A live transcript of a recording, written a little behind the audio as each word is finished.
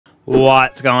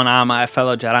What's going on, my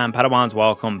fellow Jedi and Padawans?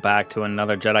 Welcome back to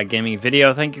another Jedi gaming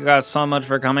video. Thank you guys so much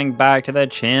for coming back to the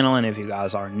channel, and if you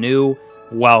guys are new,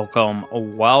 welcome.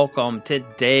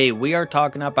 Today we are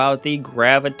talking about the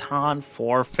Graviton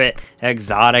Forfeit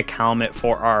exotic helmet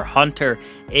for our hunter.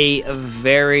 A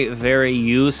very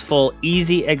useful,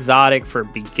 easy exotic for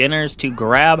beginners to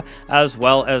grab, as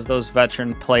well as those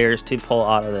veteran players to pull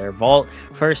out of their vault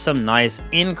for some nice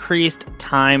increased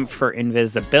time for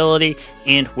invisibility.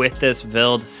 And with this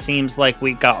build, seems like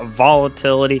we got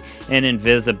volatility and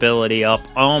invisibility up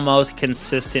almost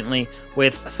consistently,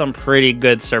 with some pretty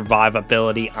good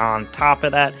survivability on top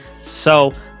of that.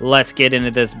 So let's get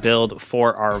into this build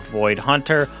for our Void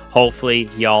Hunter. Hopefully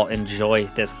y'all enjoy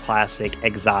this classic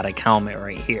exotic helmet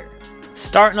right here.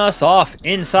 Starting us off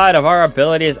inside of our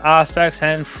abilities, aspects,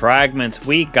 and fragments,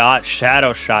 we got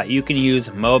Shadow Shot. You can use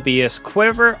Mobius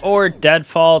Quiver or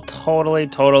Deadfall,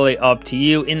 totally up to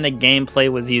you. In the gameplay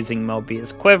was using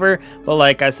Mobius Quiver, but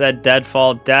like I said,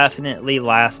 Deadfall definitely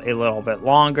lasts a little bit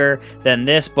longer than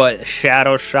this, but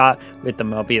Shadow Shot with the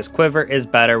Mobius Quiver is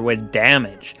better with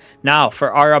damage. Now for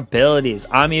our abilities,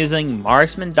 I'm using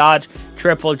Marksman Dodge,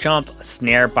 Triple Jump,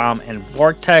 Snare Bomb, and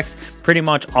Vortex. Pretty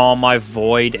much all my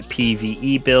Void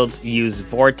PvE builds use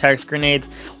Vortex grenades,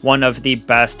 one of the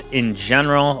best in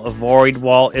general. Void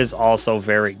Wall is also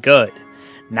very good.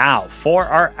 Now for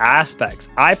our aspects,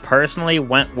 I personally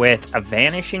went with a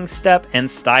Vanishing Step and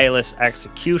Stylus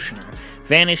Executioner.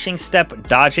 Vanishing Step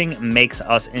dodging makes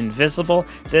us invisible.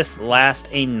 This lasts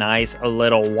a nice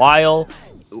little while,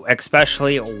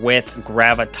 especially with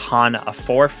Graviton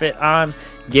Forfeit on,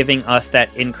 giving us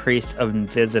that increased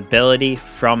invisibility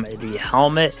from the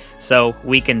helmet, so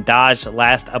we can dodge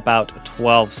last about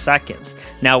 12 seconds.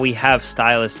 Now we have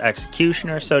Stylus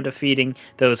Executioner, so defeating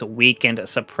those weakened,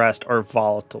 suppressed, or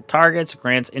volatile targets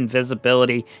grants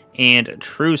invisibility and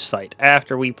true sight.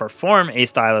 After we perform a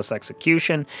Stylus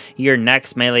Execution, your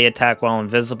next melee attack while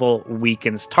invisible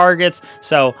weakens targets,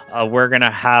 so we're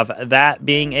gonna have that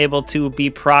being able to be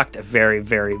procced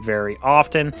very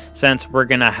often, since we're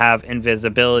gonna have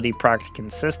invisibility procced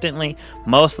consistently,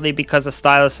 mostly because of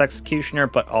Stylus Executioner,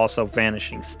 but also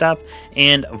Vanishing Step,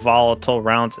 and volatile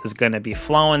rounds is going to be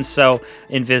flowing, so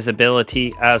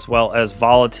invisibility as well as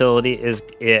volatility is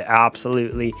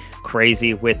absolutely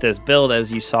crazy with this build,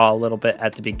 as you saw a little bit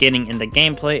at the beginning in the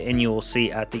gameplay, and you will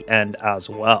see at the end as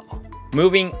well.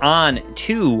 Moving on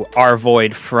to our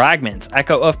Void Fragments,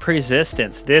 Echo of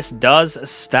Persistence. This does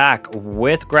stack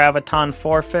with Graviton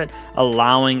Forfeit,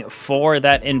 allowing for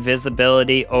that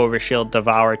invisibility Overshield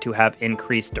Devour to have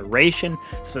increased duration,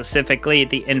 specifically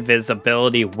the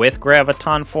invisibility with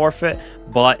Graviton Forfeit,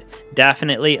 but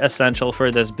definitely essential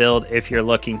for this build if you're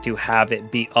looking to have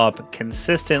it be up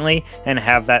consistently and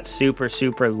have that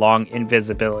super long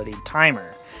invisibility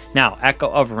timer. Now, Echo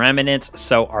of Remnants,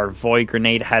 so our Void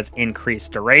Grenade has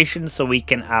increased duration, so we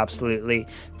can absolutely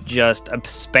just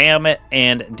spam it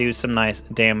and do some nice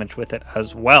damage with it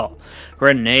as well.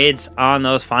 Grenades on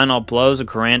those final blows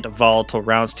grant volatile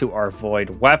rounds to our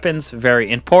Void weapons. Very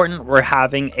important. We're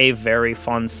having a very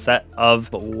fun set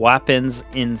of weapons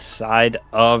inside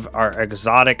of our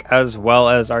exotic as well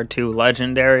as our two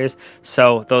legendaries,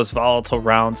 so those volatile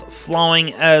rounds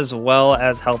flowing as well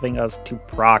as helping us to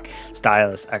proc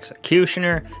Stylus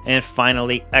Executioner. And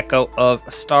finally, Echo of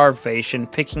Starvation,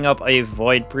 picking up a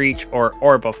Void Breach or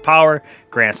Orb of Power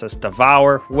grants us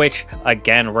Devour, which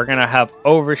again, we're gonna have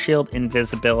Overshield,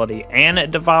 Invisibility, and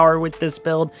Devour with this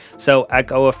build, so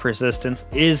Echo of Persistence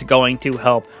is going to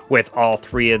help with all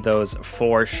three of those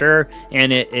for sure,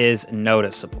 and it is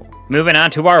noticeable. Moving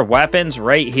on to our weapons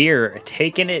right here,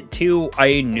 taking it to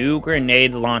a new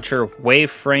grenade launcher,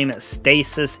 Waveframe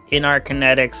Stasis in our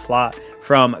kinetic slot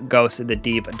from Ghost of the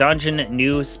Deep Dungeon.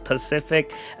 New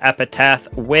specific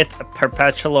epitaph with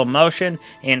perpetual motion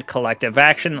and collective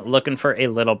action, looking for a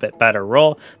little bit better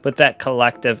roll, but that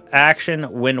collective action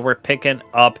when we're picking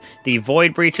up the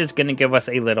Void Breach is going to give us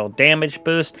a little damage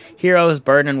boost. Heroes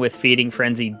burdened with Feeding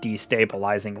Frenzy,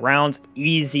 destabilizing rounds,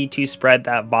 easy to spread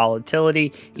that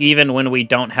volatility even when we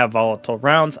don't have volatile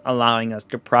rounds, allowing us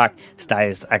to proc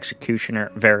Stylus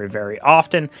Executioner very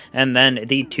often. And then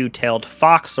the Two-Tailed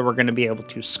Fox, so we're going to be able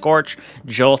to Scorch,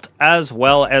 Jolt, as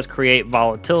well as create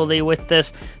volatility with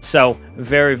this, so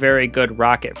very good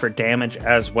rocket for damage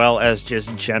as well as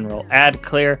just general ad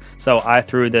clear. So I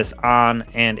threw this on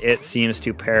and it seems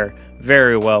to pair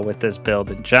very well with this build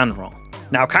in general.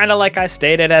 Now, kind of like I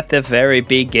stated at the very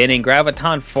beginning,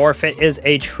 Graviton Forfeit is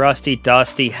a trusty,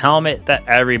 dusty helmet that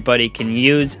everybody can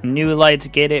use. New lights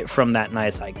get it from that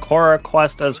nice Ikora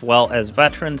quest, as well as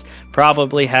veterans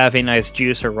probably have a nice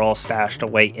juicer roll stashed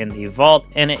away in the vault,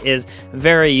 and it is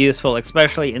very useful,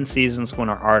 especially in seasons when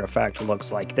our artifact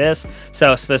looks like this.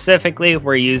 So specifically,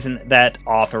 we're using that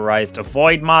authorized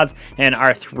void mods and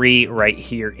our 3 right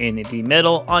here in the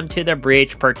middle onto the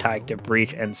breach, protective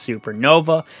breach, and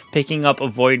supernova. Picking up a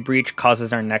void breach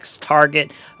causes our next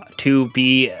target to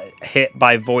be hit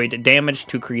by void damage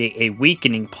to create a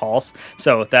weakening pulse,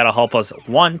 so that'll help us,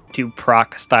 1, to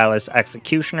proc Stylist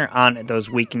Executioner on those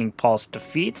weakening pulse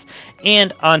defeats,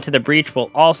 and onto the breach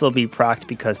will also be procced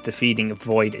because defeating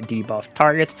void debuff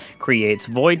targets creates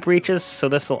void breaches, so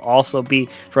this will also be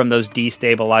from those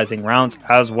destabilizing rounds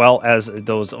as well as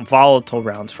those volatile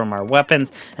rounds from our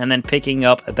weapons. And then picking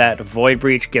up that void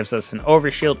breach gives us an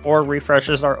overshield or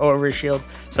refreshes our overshield,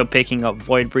 so picking up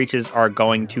void breaches are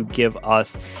going to give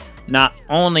us not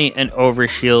only an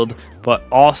overshield but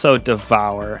also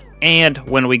devour, and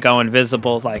when we go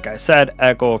invisible, like I said,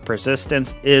 Echo of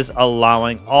Persistence is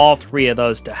allowing all 3 of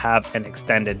those to have an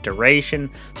extended duration,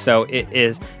 so it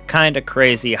is kind of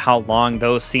crazy how long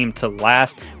those seem to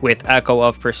last with Echo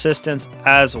of Persistence,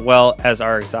 as well as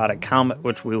our Exotic Helm,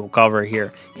 which we will cover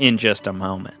here in just a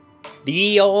moment.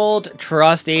 The old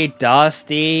trusty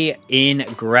dusty in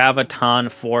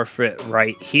Graviton Forfeit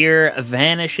right here.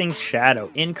 Vanishing Shadow.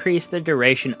 Increase the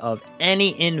duration of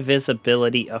any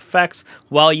invisibility effects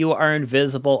while you are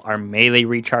invisible. Our melee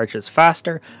recharge is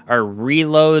faster, our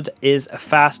reload is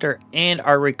faster, and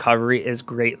our recovery is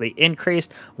greatly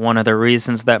increased. One of the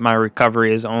reasons that my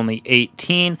recovery is only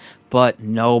 18, but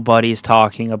nobody's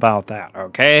talking about that,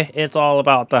 okay? It's all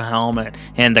about the helmet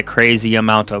and the crazy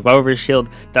amount of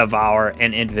overshield, devour,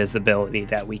 and invisibility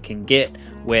that we can get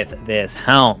with this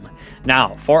helm.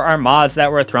 Now, for our mods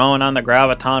that we're throwing on the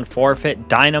Graviton Forfeit,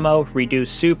 Dynamo,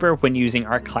 reduce super when using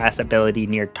our class ability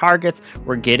near targets.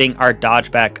 We're getting our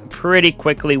dodge back pretty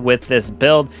quickly with this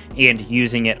build and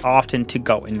using it often to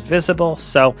go invisible,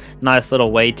 so nice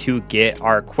little way to get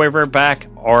our quiver back,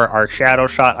 or our shadow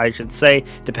shot I should say,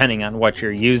 depending on what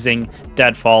you're using,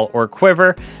 deadfall or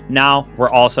quiver. Now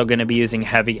we're also going to be using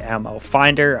heavy ammo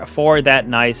finder for that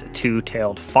nice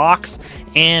two-tailed fox,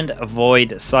 and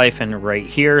void siphon right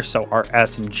here, so our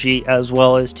SMG as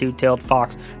well as two-tailed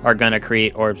fox are going to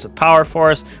create orbs of power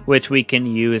for us, which we can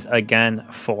use again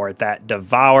for that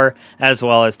devour, as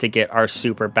well as to get our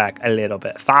super back a little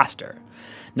bit faster.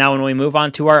 Now, when we move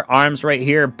on to our arms right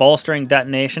here, bolstering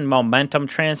detonation, momentum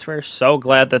transfer, so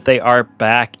glad that they are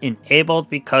back enabled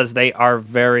because they are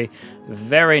very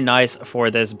nice for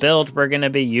this build. We're going to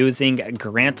be using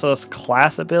grants us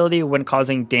class ability when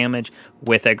causing damage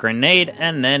with a grenade,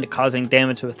 and then causing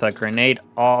damage with a grenade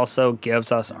also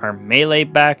gives us our melee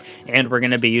back, and we're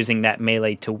going to be using that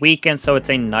melee to weaken, so it's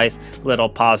a nice little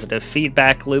positive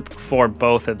feedback loop for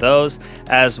both of those,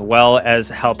 as well as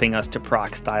helping us to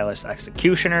proc Stylist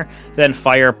Executioner. Then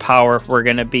firepower, we're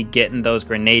going to be getting those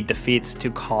grenade defeats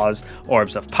to cause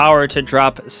orbs of power to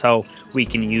drop, so we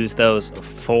can use those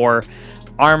for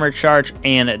armor charge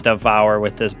and devour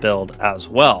with this build as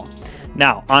well.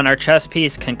 Now, on our chest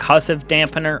piece, concussive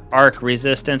dampener, arc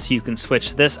resistance, you can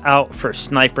switch this out for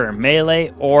sniper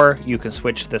melee, or you can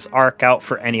switch this arc out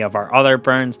for any of our other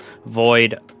burns,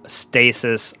 void,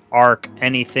 stasis, arc,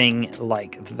 anything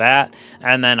like that.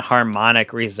 And then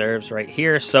harmonic reserves right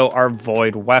here, so our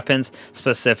void weapons,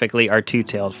 specifically our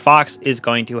two-tailed fox, is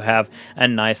going to have a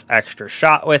nice extra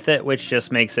shot with it, which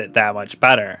just makes it that much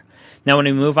better. Now, when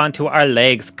we move on to our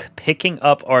legs, picking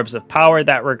up orbs of power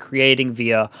that we're creating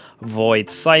via void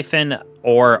siphon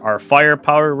or our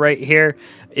firepower right here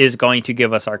is going to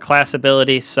give us our class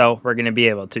ability, so we're going to be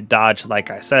able to dodge, like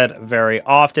I said, very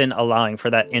often, allowing for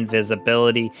that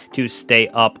invisibility to stay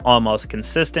up almost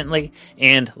consistently.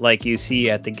 And like you see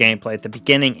at the gameplay at the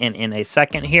beginning and in a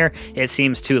second here, it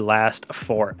seems to last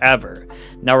forever.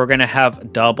 Now we're going to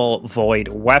have double void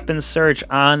weapon surge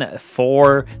on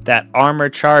for that armor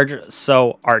charge,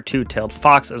 so our two-tailed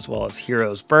fox as well as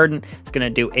hero's burden is going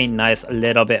to do a nice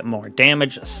little bit more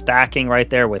damage, stacking right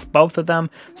there with both of them,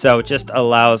 so it just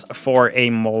allows for a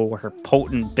more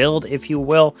potent build, if you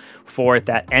will, for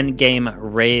that end game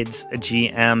raids,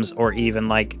 GMs, or even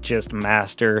like just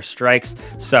master strikes.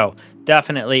 So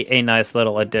definitely a nice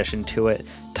little addition to it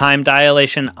time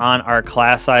dilation on our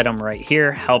class item right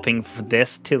here, helping for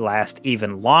this to last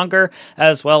even longer,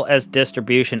 as well as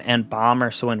distribution and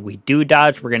bomber. So when we do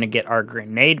dodge, we're going to get our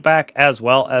grenade back, as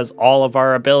well as all of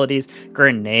our abilities,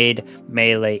 grenade,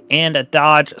 melee, and a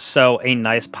dodge. So a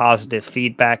nice positive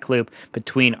feedback loop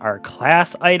between our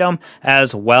class item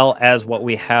as well as what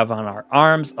we have on our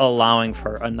arms, allowing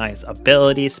for a nice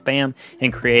ability spam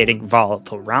and creating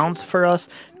volatile rounds for us,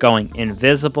 going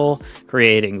invisible,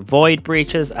 creating void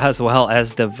breaches, as well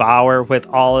as devour with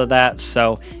all of that.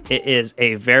 So it is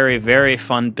a very, very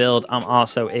fun build. I'm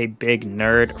also a big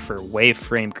nerd for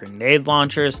waveframe grenade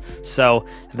launchers, so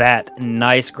that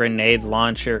nice grenade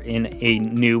launcher in a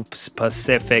new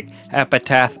specific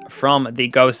epitaph from the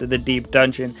Ghost of the Deep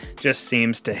dungeon just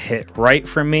seems to hit right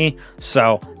for me.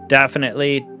 So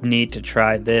definitely need to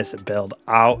try this build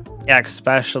out,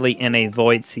 especially in a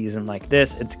void season like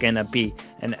this. It's gonna be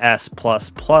an S++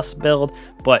 build,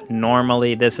 but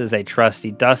normally this is a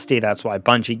trusty dusty. That's why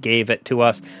Bungie gave it to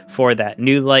us for that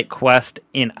new light quest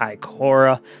in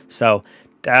Ikora. So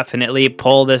definitely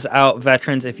pull this out,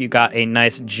 veterans, if you got a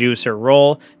nice juicer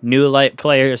roll. New light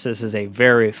players, this is a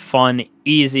very fun,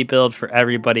 easy build for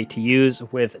everybody to use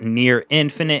with near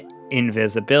infinite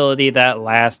invisibility that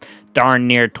lasts darn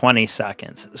near 20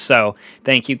 seconds. So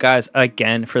thank you guys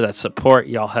again for the support.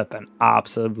 Y'all have been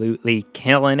absolutely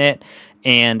killing it.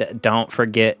 And don't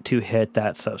forget to hit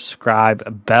that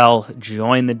subscribe bell,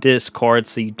 join the Discord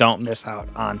so you don't miss out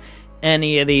on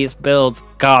any of these builds,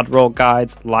 god roll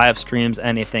guides, live streams,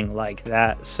 anything like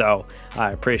that. So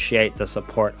I appreciate the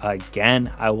support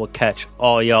again. I will catch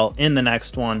all y'all in the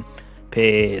next one.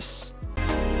 Peace.